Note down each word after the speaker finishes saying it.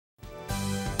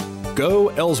Go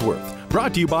Ellsworth,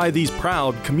 brought to you by these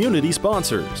proud community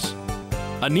sponsors.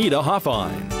 Anita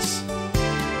Hoffines,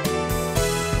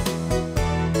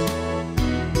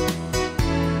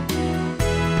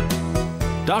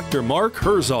 Dr. Mark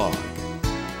Herzog,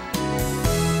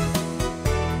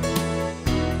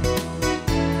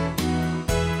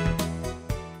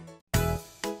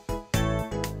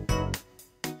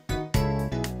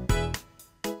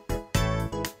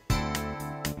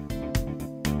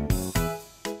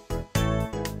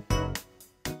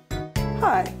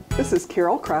 Hi, this is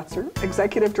Carol Kratzer,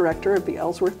 Executive Director of the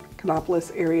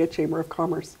Ellsworth-Kanopolis Area Chamber of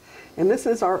Commerce, and this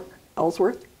is our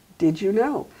Ellsworth Did You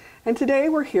Know? And today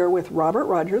we're here with Robert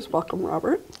Rodgers. Welcome,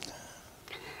 Robert.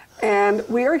 And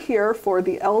we are here for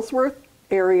the Ellsworth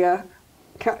area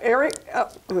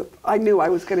I knew I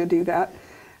was going to do that.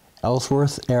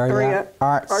 Ellsworth Area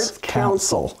Arts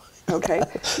Council. Okay,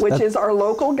 which is our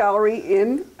local gallery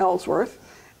in Ellsworth,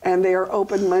 and they are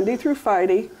open Monday through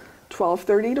Friday,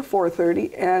 12:30 to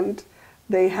 4:30, and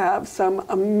they have some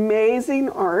amazing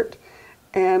art.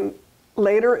 And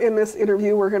later in this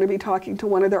interview, we're going to be talking to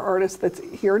one of their artists that's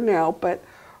here now. But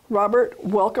Robert,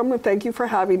 welcome and thank you for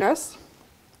having us.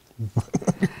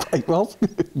 Quite well.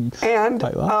 And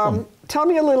Quite welcome. Tell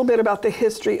me a little bit about the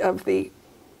history of the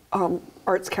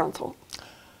Arts Council.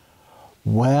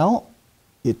 Well,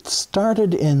 it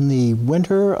started in the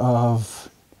winter of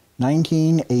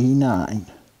 1989.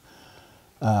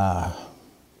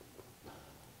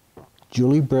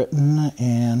 Julie Britton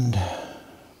and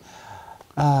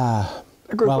a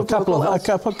couple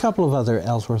of other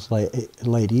Ellsworth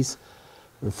ladies,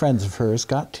 friends of hers,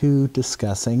 got to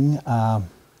discussing the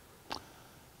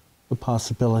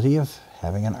possibility of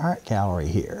having an art gallery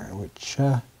here, which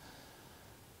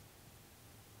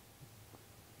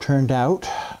turned out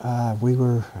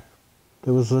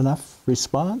there was enough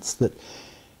response that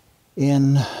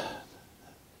in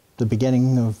the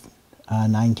beginning of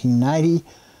 1990,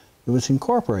 it was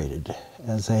incorporated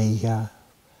as a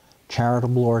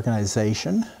charitable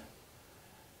organization,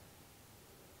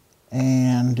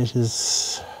 and it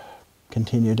has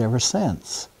continued ever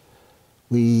since.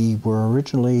 We were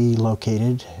originally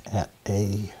located at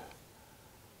a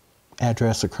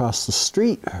address across the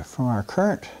street from our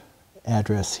current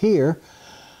address here,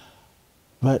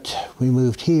 but we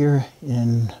moved here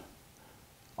in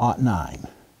 '09.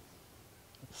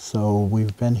 So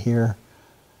we've been here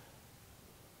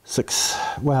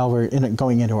we're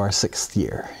going into our 6th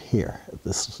year here at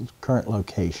this current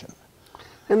location.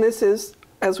 And this is,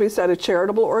 as we said, a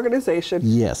charitable organization.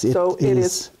 Yes, it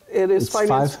is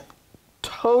financed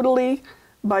totally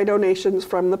by donations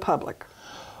from the public.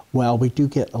 Well, we do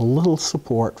get a little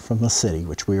support from the city,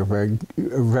 which we are very,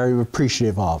 very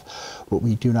appreciative of, but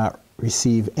we do not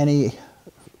receive any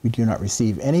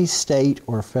state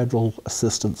or federal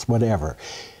assistance, whatever.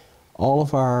 All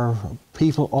of our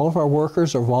people, all of our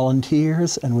workers are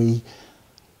volunteers, and we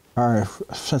are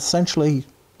essentially,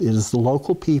 it is the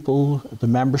local people, the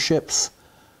memberships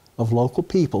of local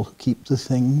people who keep the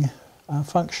thing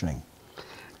functioning.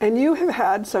 And you have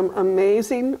had some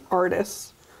amazing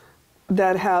artists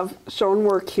that have shown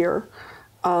work here,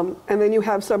 and then you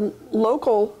have some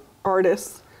local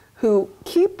artists who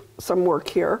keep some work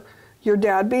here, your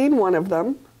dad being one of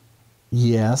them.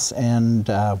 Yes, and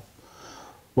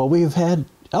well, we've had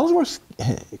Ellsworth,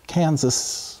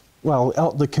 Kansas,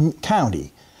 the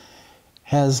county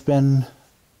has been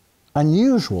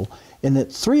unusual in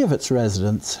that 3 of its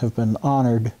residents have been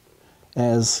honored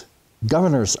as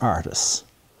governor's artists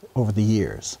over the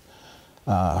years.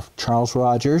 Charles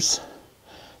Rodgers,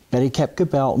 Betty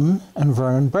Kepka-Belton, and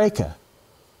Vernon Breca.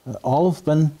 All of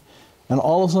them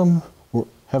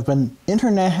have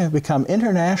become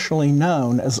internationally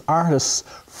known as artists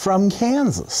from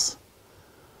Kansas,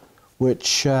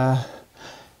 which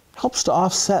helps to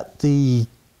offset the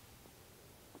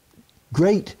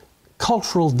great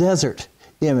cultural desert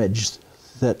image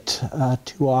that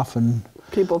too often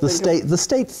the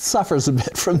state suffers a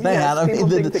bit from that. Yes, people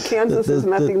think that Kansas is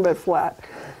nothing but flat.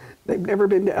 They've never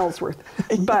been to Ellsworth,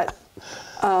 but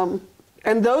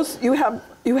and those you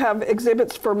have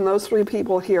exhibits from those 3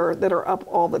 people here that are up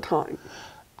all the time.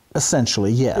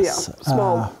 Essentially, yes. Yeah,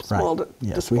 small right.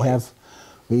 Yes, displays.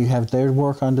 We have their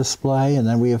work on display, and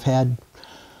then we have had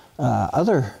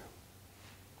other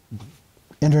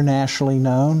internationally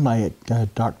known, like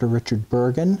Dr. Richard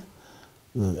Bergen,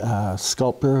 the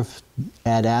sculptor of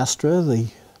Ad Astra,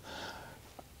 the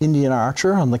Indian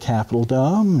archer on the Capitol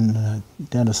Dome, and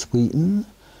Dennis Wheaton,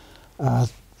 the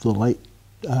late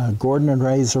Gordon and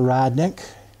Ray Zaradnik.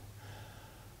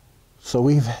 So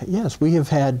we have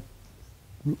had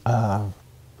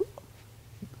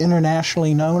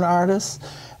internationally known artists,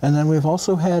 and then we've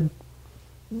also had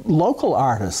local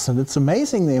artists, and it's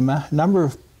amazing the number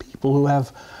of people who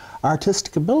have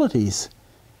artistic abilities.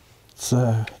 It's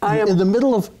in the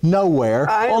middle of nowhere,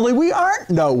 only we aren't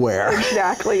nowhere.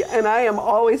 Exactly, and I am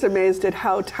always amazed at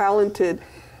how talented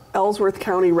Ellsworth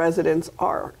County residents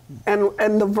are,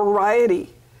 and the variety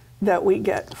that we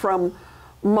get, from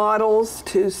models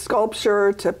to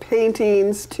sculpture to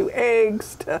paintings to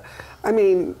eggs to, I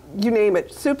mean, you name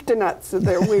it, soup to nuts.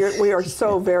 We are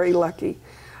so very lucky.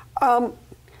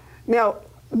 Now,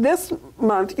 this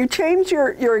month, you change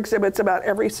your exhibits about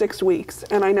every 6 weeks,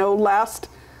 and I know last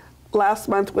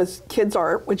month was Kids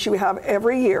Art, which you have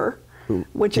every year,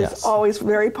 which is always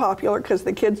very popular because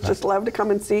the kids just love to come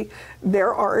and see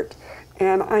their art.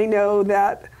 And I know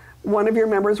that one of your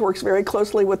members works very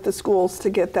closely with the schools to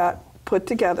get that put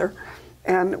together,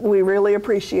 and we really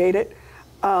appreciate it.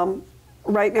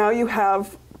 Right now you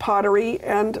have pottery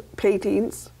and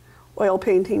paintings, oil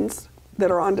paintings,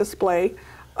 that are on display.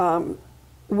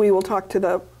 We will talk to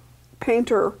the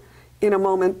painter in a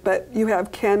moment, but you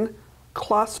have Ken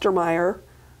Klostermeyer's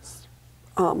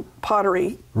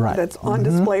pottery that's on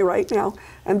display right now,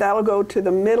 and that'll go to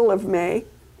the middle of May.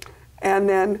 And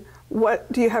then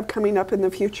what do you have coming up in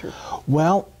the future?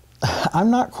 Well, I'm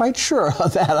not quite sure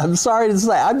of that. I'm sorry to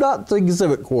say. I'm not the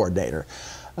exhibit coordinator.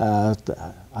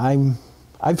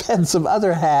 I've had some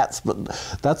other hats, but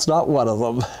that's not one of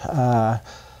them.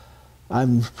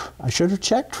 I should have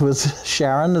checked with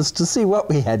Sharon as to see what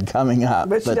we had coming up.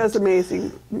 But she does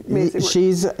amazing work.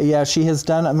 She has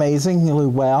done amazingly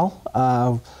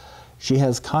well. She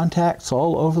has contacts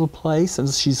all over the place, and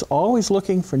she's always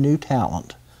looking for new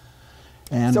talent.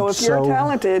 And so if you're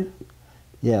talented,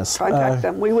 yes, contact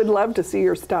them. We would love to see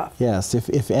your stuff. Yes,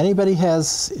 if anybody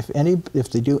has,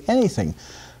 if they do anything,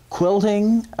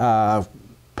 quilting,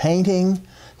 painting,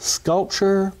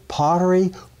 sculpture,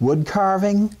 pottery, wood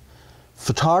carving,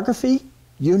 photography,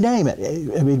 you name it.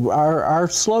 I mean, our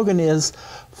slogan is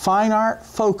fine art,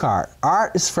 folk art.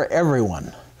 Art is for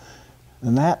everyone,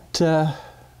 and that's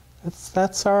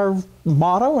our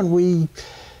motto. And we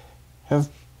have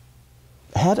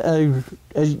had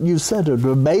as you said, an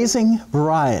amazing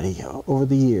variety over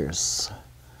the years.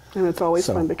 And it's always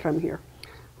fun to come here.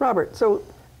 Robert, so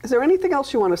is there anything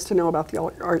else you want us to know about the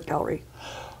art gallery?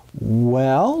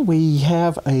 Well, we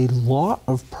have a lot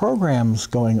of programs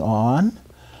going on.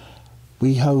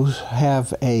 We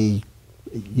have a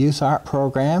youth art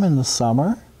program in the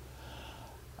summer.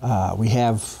 We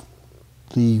have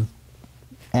the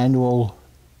annual,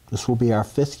 this will be our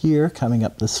 5th year coming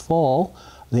up this fall,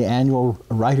 the annual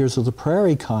Writers of the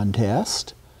Prairie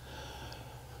contest.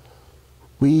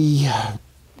 You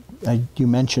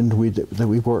mentioned that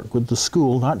we work with the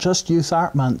school, not just Youth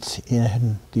Art Month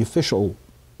in the official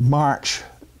March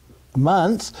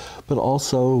month, but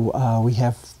also we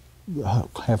have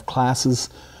classes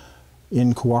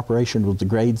in cooperation with the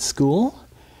grade school,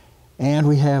 and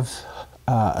we have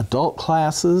adult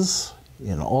classes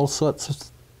in all sorts of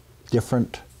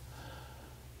different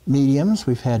mediums.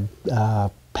 We've had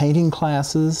painting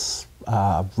classes,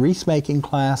 wreath making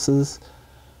classes.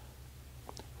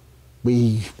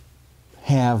 We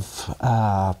have,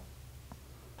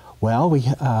 we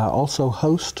also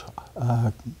host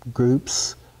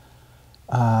groups,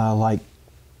 like,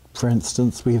 for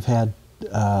instance, we've had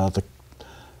there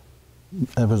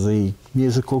was a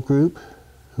musical group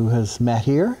who has met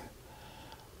here.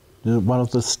 One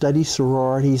of the study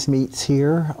sororities meets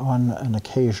here on an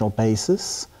occasional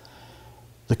basis.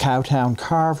 The Cowtown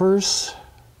Carvers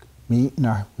meet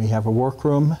we have a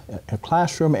workroom, a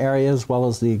classroom area, as well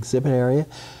as the exhibit area,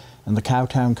 and the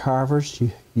Cowtown Carvers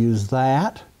use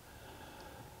that.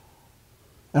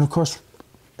 And of course,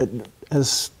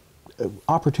 as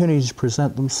opportunities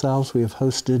present themselves, we have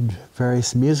hosted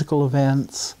various musical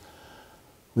events.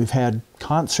 We've had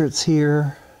concerts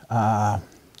here.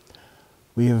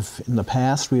 In the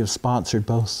past, we have sponsored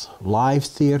both live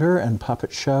theater and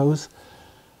puppet shows.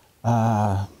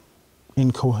 That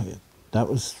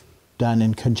was done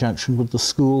in conjunction with the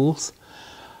schools.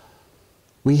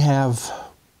 We have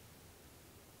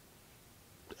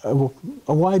a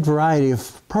wide variety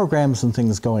of programs and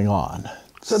things going on.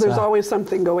 So there's always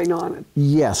something going on.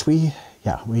 Yes, we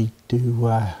do. We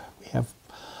have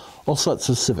all sorts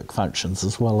of civic functions,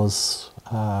 as well as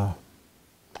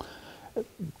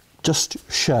just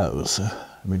shows. I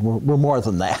mean, we're more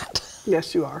than that.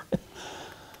 Yes, you are.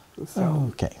 So.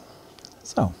 Okay.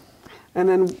 So. And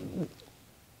then,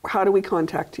 how do we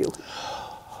contact you?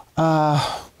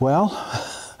 Well,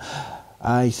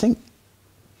 I think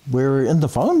we're in the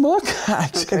phone book.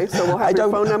 Okay, so we'll have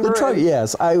your phone number.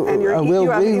 Yes, and you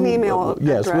have an email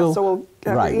address, so we'll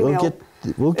have your email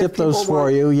We'll get those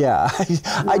for you. Yeah,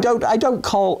 I don't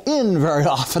call in very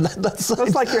often. That's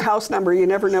like your house number. You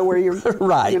never know where you're.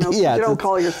 Right. Yeah. You don't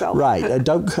call yourself. Right. I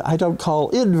don't call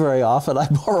in very often.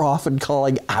 I'm more often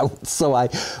calling out.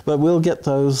 But we'll get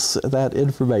that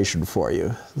information for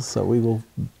you. So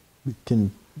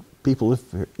people,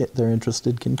 if they're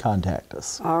interested, can contact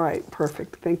us. All right.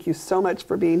 Perfect. Thank you so much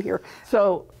for being here.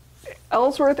 So,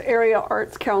 Ellsworth Area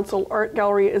Arts Council Art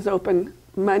Gallery is open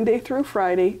Monday through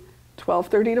Friday,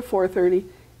 12:30 to 4:30.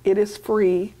 It is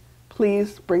free.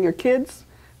 Please bring your kids,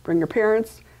 bring your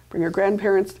parents, bring your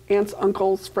grandparents, aunts,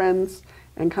 uncles, friends,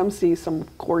 and come see some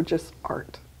gorgeous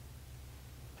art.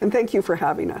 And thank you for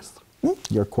having us.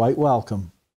 You're quite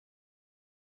welcome.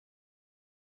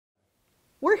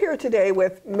 We're here today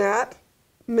with Matt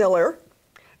Miller.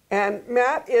 And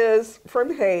Matt is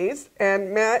from Hayes.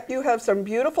 And Matt, you have some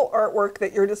beautiful artwork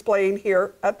that you're displaying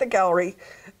here at the gallery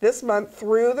this month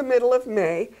through the middle of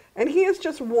May. And he is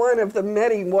just one of the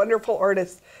many wonderful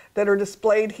artists that are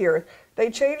displayed here. They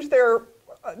change their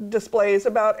displays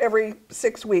about every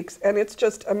 6 weeks, and it's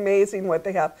just amazing what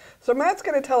they have. So Matt's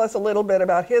going to tell us a little bit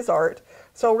about his art.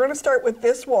 So we're going to start with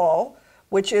this wall,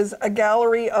 which is a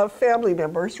gallery of family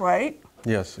members, right?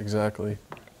 Yes, exactly.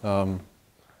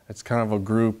 It's kind of a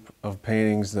group of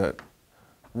paintings that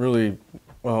really,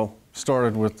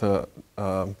 started with a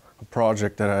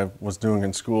project that I was doing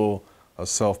in school, a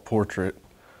self-portrait,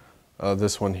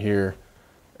 this one here,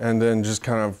 and then just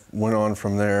kind of went on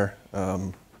from there.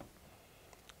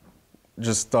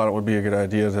 Just thought it would be a good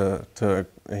idea to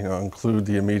include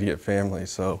the immediate family.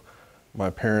 So my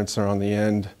parents are on the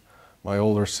end, my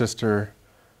older sister,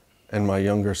 and my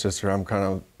younger sister. I'm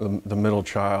kind of the middle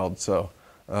child, so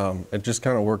it just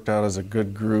kind of worked out as a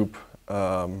good group.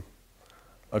 And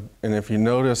if you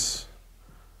notice,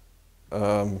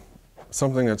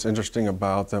 something that's interesting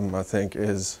about them, I think,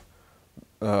 is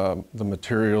the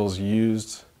materials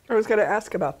used. I was going to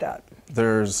ask about that.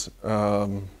 There's,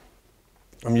 I'm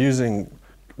using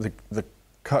the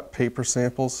cut paper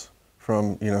samples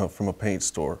from a paint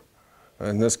store.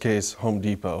 In this case, Home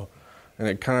Depot, and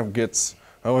it kind of gets.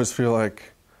 I always feel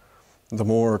like the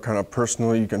more kind of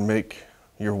personal you can make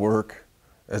your work,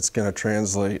 it's going to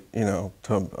translate,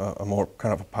 to a more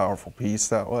kind of a powerful piece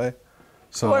that way.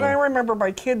 So. Well, and I remember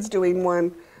my kids doing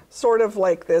one sort of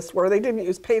like this, where they didn't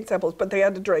use paint samples, but they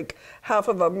had to drink half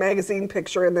of a magazine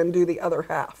picture and then do the other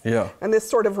half. Yeah. And this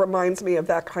sort of reminds me of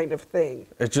that kind of thing.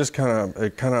 It just kind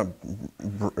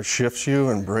of shifts you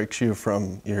and breaks you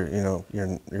from your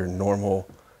normal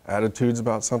attitudes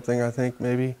about something, I think,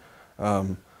 maybe.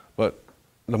 But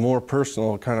the more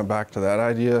personal, kind of back to that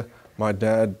idea, my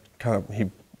dad he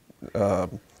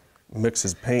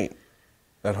mixes paint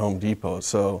at Home Depot,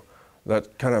 so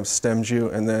that kind of stems you.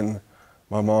 And then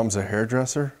my mom's a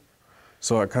hairdresser,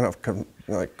 so I kind of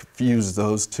fuse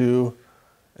those two,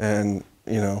 and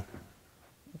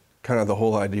kind of the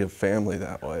whole idea of family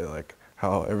that way, like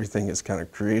how everything is kind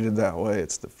of created that way.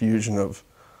 It's the fusion of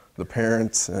the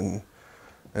parents, and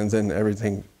then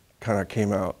everything kind of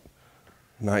came out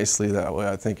nicely that way.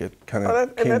 I think it kind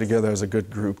of came together as a good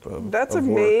group of That's of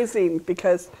amazing,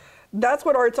 because that's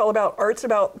what art's all about. Art's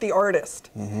about the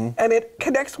artist. Mm-hmm. And it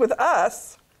connects with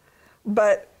us,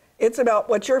 but it's about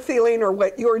what you're feeling or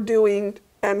what you're doing.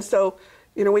 And so,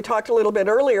 we talked a little bit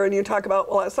earlier, and you talk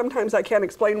about, well, sometimes I can't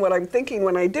explain what I'm thinking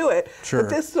when I do it. Sure. But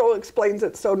this so explains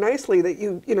it so nicely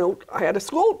that I had a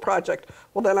school project.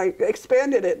 Well, then I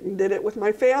expanded it and did it with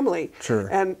my family. Sure.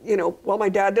 And, my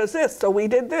dad does this, so we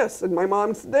did this, and my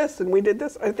mom's this, and we did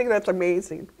this. I think that's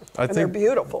amazing. I think they're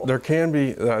beautiful. There can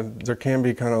be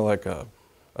kind of like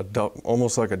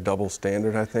almost like a double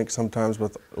standard, I think, sometimes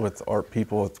with art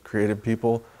people, with creative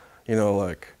people.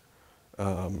 I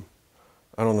don't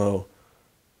know.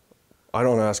 I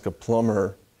don't ask a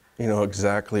plumber,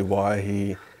 exactly why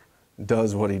he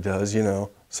does what he does,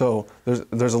 So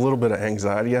there's a little bit of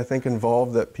anxiety, I think,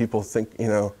 involved, that people think,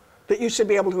 that you should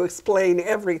be able to explain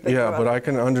everything. Yeah, but I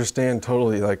can understand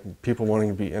totally, like, people wanting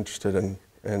to be interested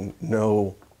and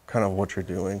know kind of what you're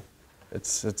doing.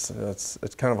 It's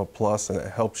kind of a plus, and it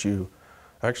helps you.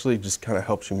 Actually, just kind of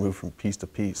helps you move from piece to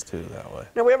piece too that way.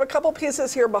 Now we have a couple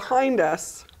pieces here behind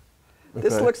us. Okay.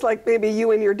 This looks like maybe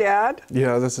you and your dad.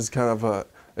 Yeah, this is kind of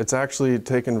it's actually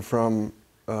taken from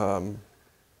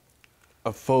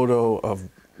a photo of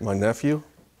my nephew,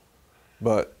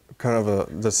 but kind of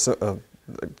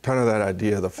kind of that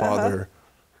idea, the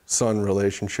father-son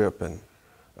relationship, and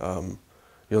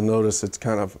you'll notice it's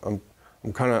kind of I'm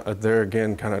kind of there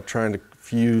again, kind of trying to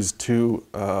fuse two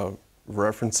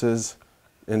references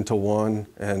into one,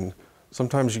 and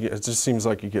sometimes it just seems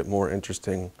like you get more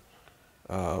interesting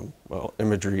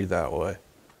imagery that way.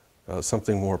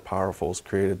 something more powerful is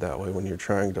created that way when you're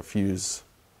trying to fuse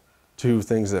two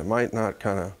things that might not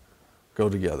kind of go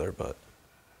together, but.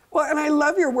 Well, and I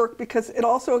love your work because it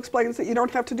also explains that you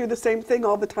don't have to do the same thing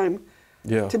all the time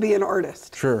to be an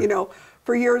artist. Sure. You know,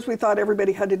 for years we thought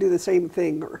everybody had to do the same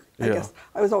thing, or I guess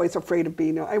I was always afraid of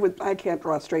being. I can't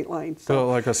draw straight lines. So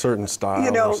like a certain style,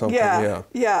 you know, or something.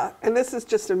 Yeah. And this is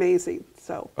just amazing.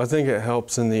 So I think it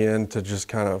helps in the end to just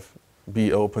kind of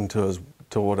be open to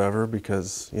whatever,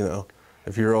 because you know,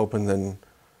 if you're open, then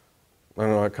I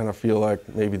don't know. I kind of feel like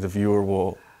maybe the viewer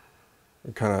will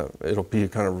it'll be a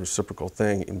kind of reciprocal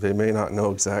thing. They may not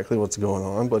know exactly what's going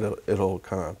on, but it'll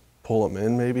kind of pull them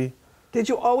in maybe. Did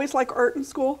you always like art in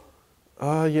school?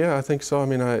 Yeah, I think so. I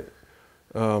mean,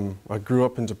 I grew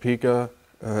up in Topeka,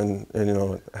 and you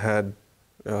know, had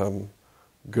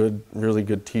really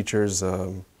good teachers,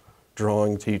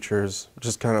 drawing teachers,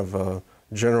 just kind of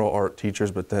general art teachers,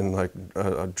 but then like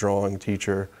a drawing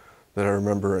teacher that I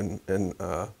remember in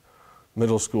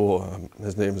middle school.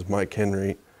 His name is Mike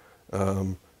Henry.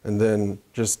 And then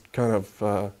just kind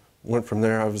of went from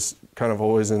there. I was kind of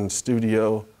always in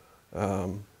studio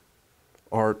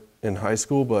art in high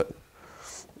school, but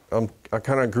I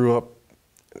kind of grew up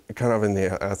kind of in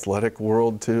the athletic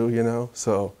world too, you know,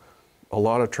 so a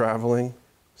lot of traveling.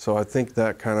 So I think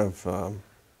that kind of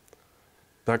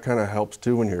helps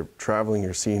too. When you're traveling,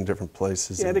 you're seeing different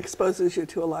places. Yeah, it exposes you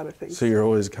to a lot of things. So you're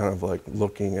always kind of like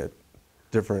looking at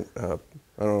different, I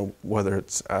don't know whether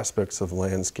it's aspects of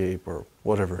landscape or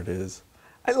whatever it is.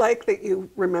 I like that you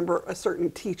remember a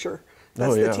certain teacher.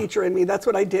 That's the teacher in me. That's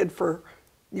what I did for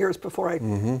years before I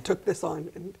took this on,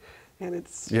 and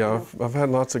it's. Yeah, you know. I've had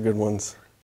lots of good ones.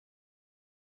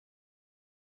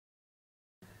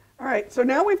 All right, so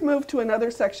now we've moved to another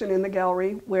section in the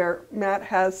gallery where Matt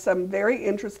has some very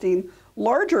interesting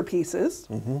larger pieces,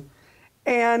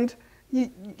 and.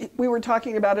 We were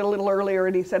talking about it a little earlier,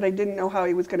 and he said I didn't know how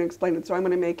he was going to explain it, so I'm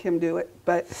going to make him do it.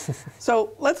 But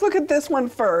so let's look at this one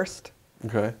first.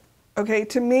 Okay. Okay.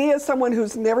 To me, as someone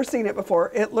who's never seen it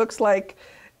before, it looks like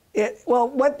it. Well,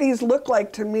 what these look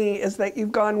like to me is that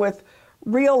you've gone with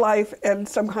real life and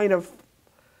some kind of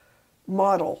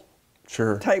model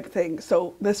type thing.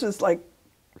 So this is like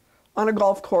on a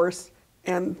golf course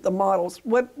and the models.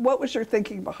 What was your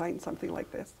thinking behind something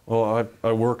like this? Well,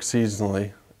 I work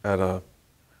seasonally at a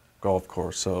golf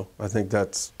course, so I think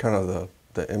that's kind of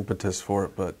the impetus for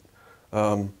it. But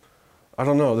I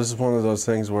don't know, this is one of those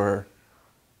things where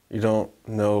you don't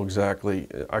know exactly.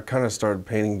 I kind of started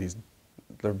painting these,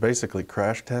 they're basically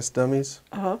crash test dummies.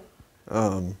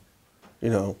 You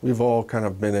know, we've all kind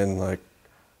of been in like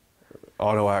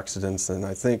auto accidents, and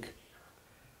I think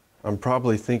I'm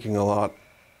probably thinking a lot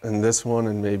in this one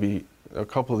and maybe a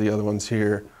couple of the other ones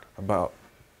here about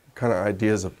kind of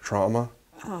ideas of trauma.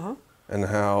 And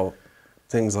how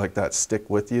things like that stick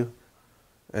with you,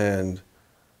 and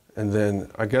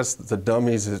then I guess the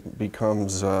dummies, it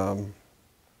becomes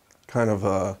kind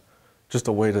of just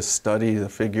a way to study the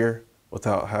figure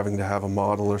without having to have a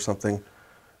model or something,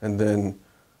 and then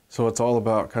so it's all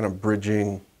about kind of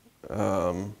bridging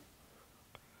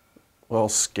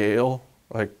scale.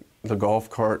 Like the golf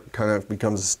cart kind of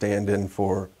becomes a stand-in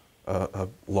for a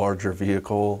larger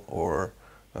vehicle, or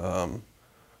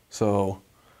so.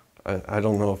 I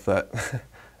don't know if that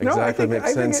exactly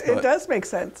makes sense. It does make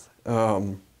sense.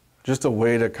 Just a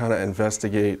way to kind of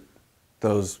investigate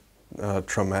those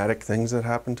traumatic things that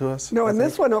happen to us. No, and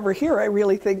this one over here, I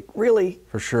really think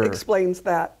for sure explains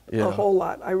that a whole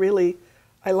lot.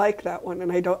 I like that one,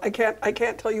 and I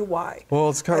can't tell you why. Well,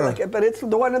 it's kind of like it, but it's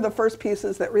one of the first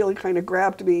pieces that really kind of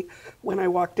grabbed me when I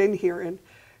walked in here, and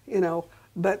you know,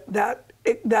 but that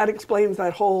explains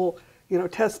that whole. You know,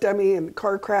 test dummy and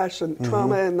car crash and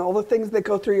trauma and all the things that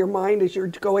go through your mind as you're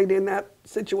going in that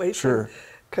situation. Sure.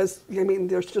 Because, I mean,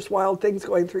 there's just wild things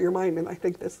going through your mind, and I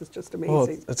think this is just amazing. Well,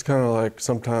 it's kind of like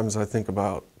sometimes I think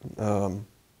about, you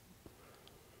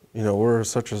know, we're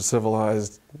such a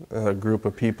civilized group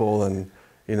of people, and,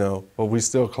 you know, but we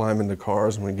still climb into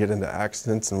cars and we get into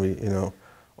accidents, and we, you know,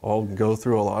 all go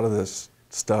through a lot of this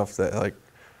stuff that, like,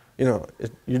 you know,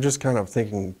 you're just kind of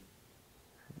thinking,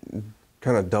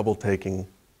 kind of double taking,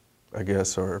 I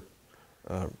guess, or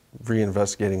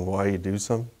reinvestigating why you do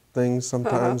some things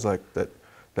sometimes, like that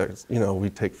you know, we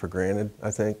take for granted,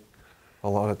 I think, a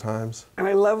lot of times. And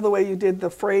I love the way you did the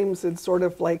frames in sort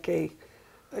of like a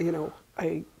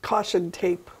caution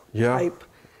tape type,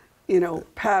 you know,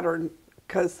 pattern.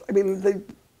 Because, I mean, the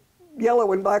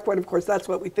yellow and black one, of course, that's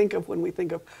what we think of when we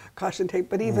think of caution tape,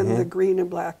 but even the green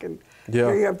and black, and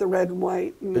here you have the red and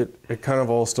white. And it kind of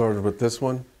all started with this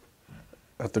one.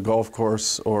 At the golf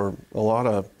course, or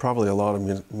probably a lot of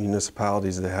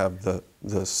municipalities, they have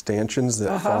the stanchions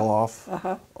that fall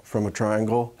off from a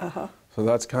triangle. So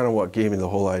that's kind of what gave me the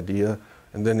whole idea.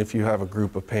 And then if you have a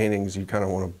group of paintings, you kind of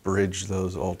want to bridge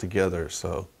those all together.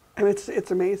 So. And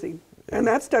it's amazing. Yeah. And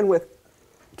that's done with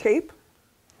tape?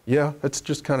 Yeah, it's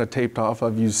just kind of taped off.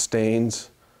 I've used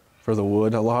stains for the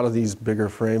wood. A lot of these bigger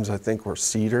frames, I think, were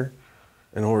cedar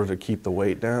in order to keep the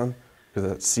weight down. Because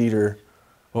that cedar,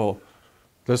 well,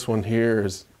 this one here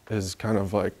is kind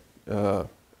of like,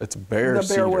 it's bare cedar.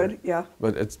 The bare wood, yeah.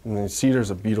 But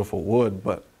cedar's a beautiful wood,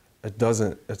 but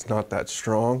it's not that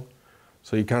strong.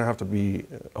 So you kind of have to be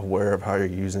aware of how you're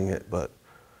using it, but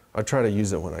I try to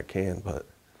use it when I can. But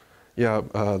yeah,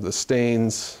 the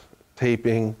stains,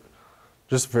 taping,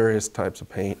 just various types of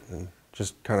paint, and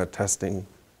just kind of testing,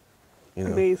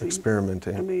 Amazing.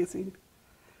 Experimenting. Amazing.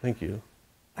 Thank you.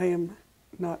 I am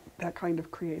not that kind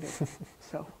of creative,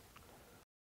 so.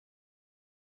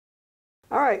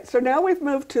 All right, so now we've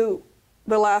moved to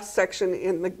the last section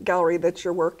in the gallery that's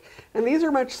your work, and these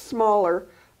are much smaller,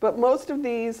 but most of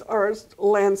these are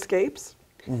landscapes,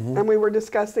 and we were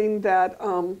discussing that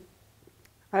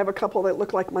I have a couple that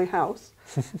look like my house,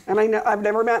 and I've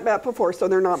never met Matt before, so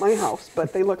they're not my house,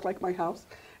 but they look like my house.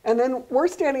 And then we're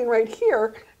standing right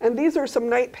here, and these are some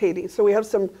night paintings. So we have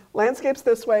some landscapes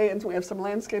this way, and we have some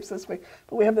landscapes this way.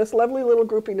 But we have this lovely little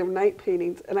grouping of night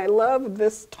paintings, and I love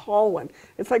this tall one.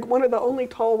 It's like one of the only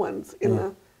tall ones in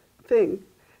the thing.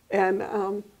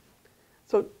 And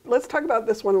so let's talk about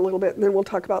this one a little bit, and then we'll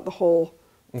talk about the whole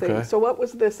thing. Okay. So what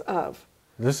was this of?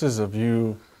 This is a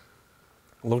view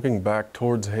looking back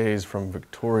towards Hays from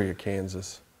Victoria,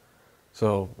 Kansas.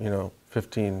 So,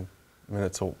 15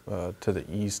 minutes to the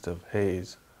east of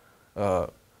Hays. I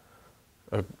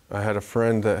had a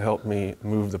friend that helped me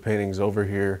move the paintings over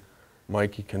here,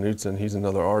 Mikey Knutson. He's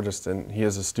another artist, and he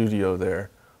has a studio there,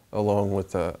 along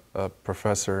with a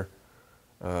professor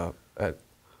at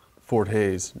Fort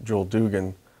Hays, Joel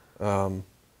Dugan.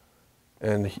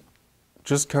 And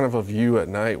just kind of a view at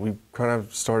night, we kind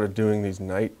of started doing these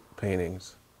night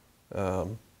paintings.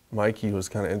 Mikey was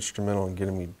kind of instrumental in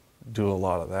getting me do a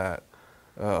lot of that.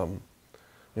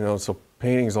 So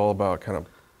painting is all about kind of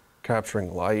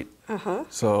capturing light.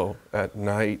 So at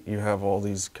night you have all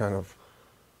these kind of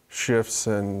shifts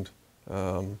and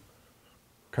kind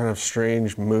of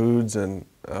strange moods and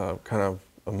kind of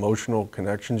emotional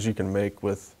connections you can make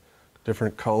with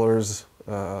different colors.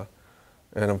 And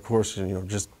of course,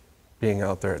 just being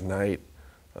out there at night.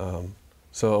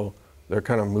 So they're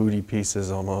kind of moody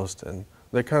pieces almost, and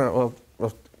they kind of,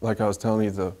 well, like I was telling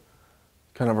you, the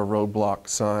kind of a roadblock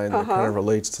sign that kind of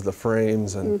relates to the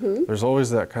frames, and there's always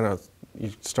that kind of, you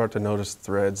start to notice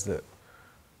threads that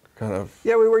kind of...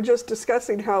 Yeah, we were just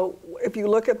discussing how if you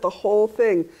look at the whole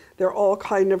thing, they're all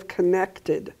kind of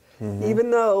connected,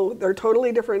 even though they're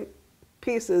totally different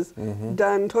pieces,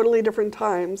 done totally different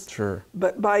times. Sure.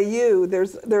 But by you,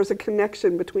 there's a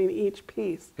connection between each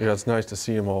piece. Yeah, it's nice to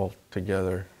see them all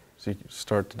together. So you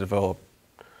start to develop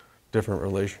different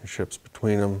relationships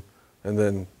between them, and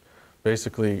then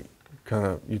basically kind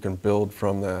of you can build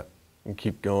from that and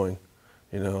keep going.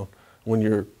 When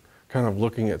you're kind of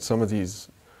looking at some of these,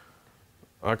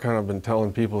 I kind of been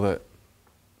telling people that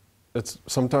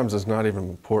sometimes it's not even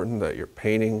important that you're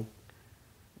painting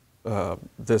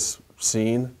this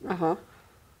scene.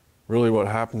 Really what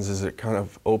happens is it kind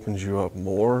of opens you up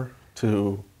more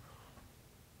to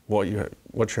what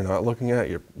you're not looking at,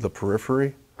 the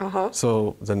periphery.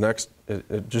 So the next,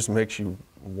 it just makes you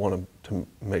want to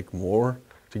make more,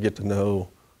 to get to know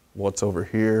what's over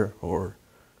here, or,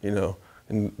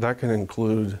 and that can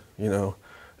include, it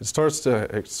starts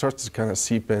to kind of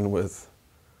seep in with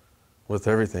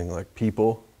everything, like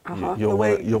people.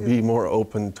 You'll be more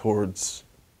open towards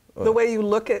the way you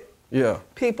look at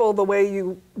people, the way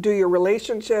you do your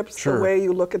relationships, the way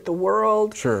you look at the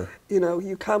world.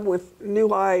 You come with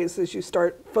new eyes as you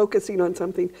start focusing on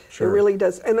something. It really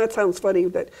does. And that sounds funny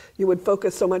that you would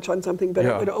focus so much on something, but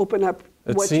it would open up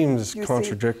it what seems you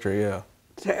contradictory,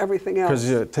 to everything else. Because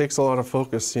it takes a lot of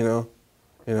focus,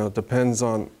 it depends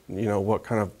on, what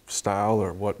kind of style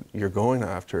or what you're going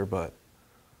after, but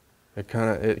it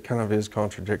kind of is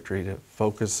contradictory to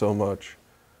focus so much.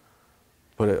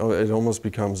 But it almost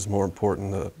becomes more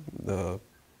important to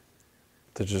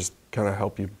just kind of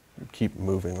help you keep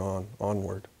moving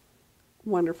onward.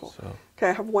 Wonderful. So. Okay,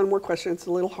 I have one more question. It's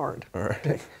a little hard. All right.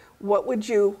 Okay. What would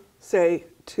you say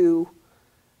to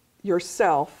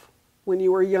yourself when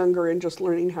you were younger and just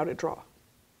learning how to draw?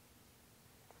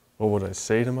 What would I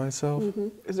say to myself?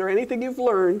 Is there anything you've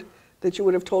learned that you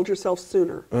would have told yourself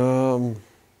sooner?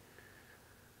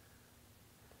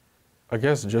 I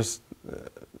guess just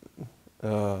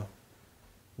to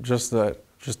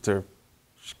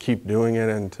keep doing it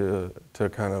and to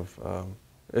kind of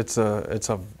it's a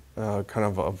kind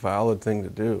of a valid thing to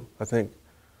do. I think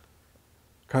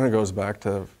kind of goes back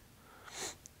to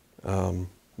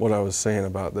what I was saying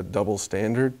about the double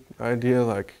standard idea.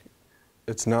 Like,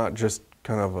 it's not just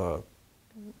kind of a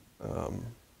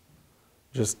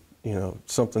just, you know,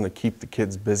 something to keep the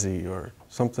kids busy or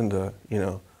something to, you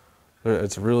know,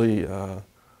 it's really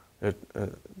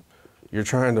you're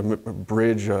trying to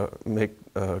bridge, make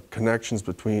connections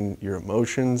between your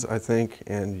emotions, I think,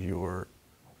 and your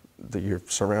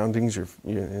surroundings, you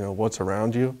know, what's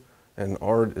around you. And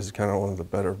art is kind of one of the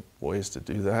better ways to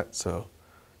do that. So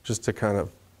just to kind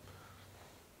of,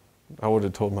 I would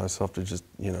have told myself to just,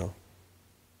 you know,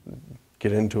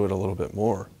 get into it a little bit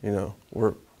more. You know,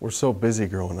 we're so busy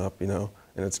growing up, you know,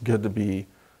 and it's good to be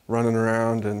running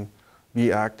around and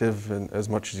be active and as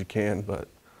much as you can, but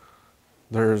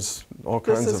there's all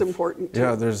kinds of... This is important, too.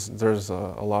 Yeah, there's a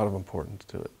lot of importance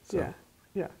to it. So. Yeah,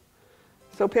 yeah.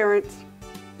 So parents,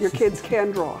 your kids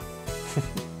can draw.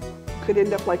 Could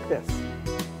end up like this.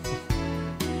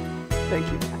 Thank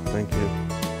you. Thank you.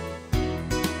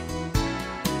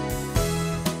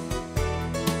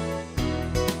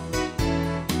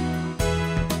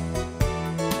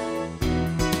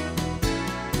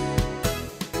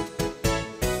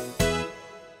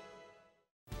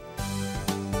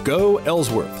 Go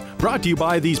Ellsworth, brought to you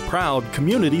by these proud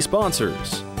community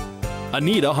sponsors.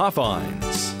 Anita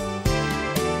Hoffines,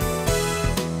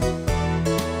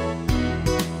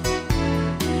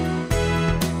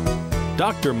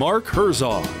 Dr. Mark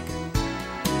Herzog,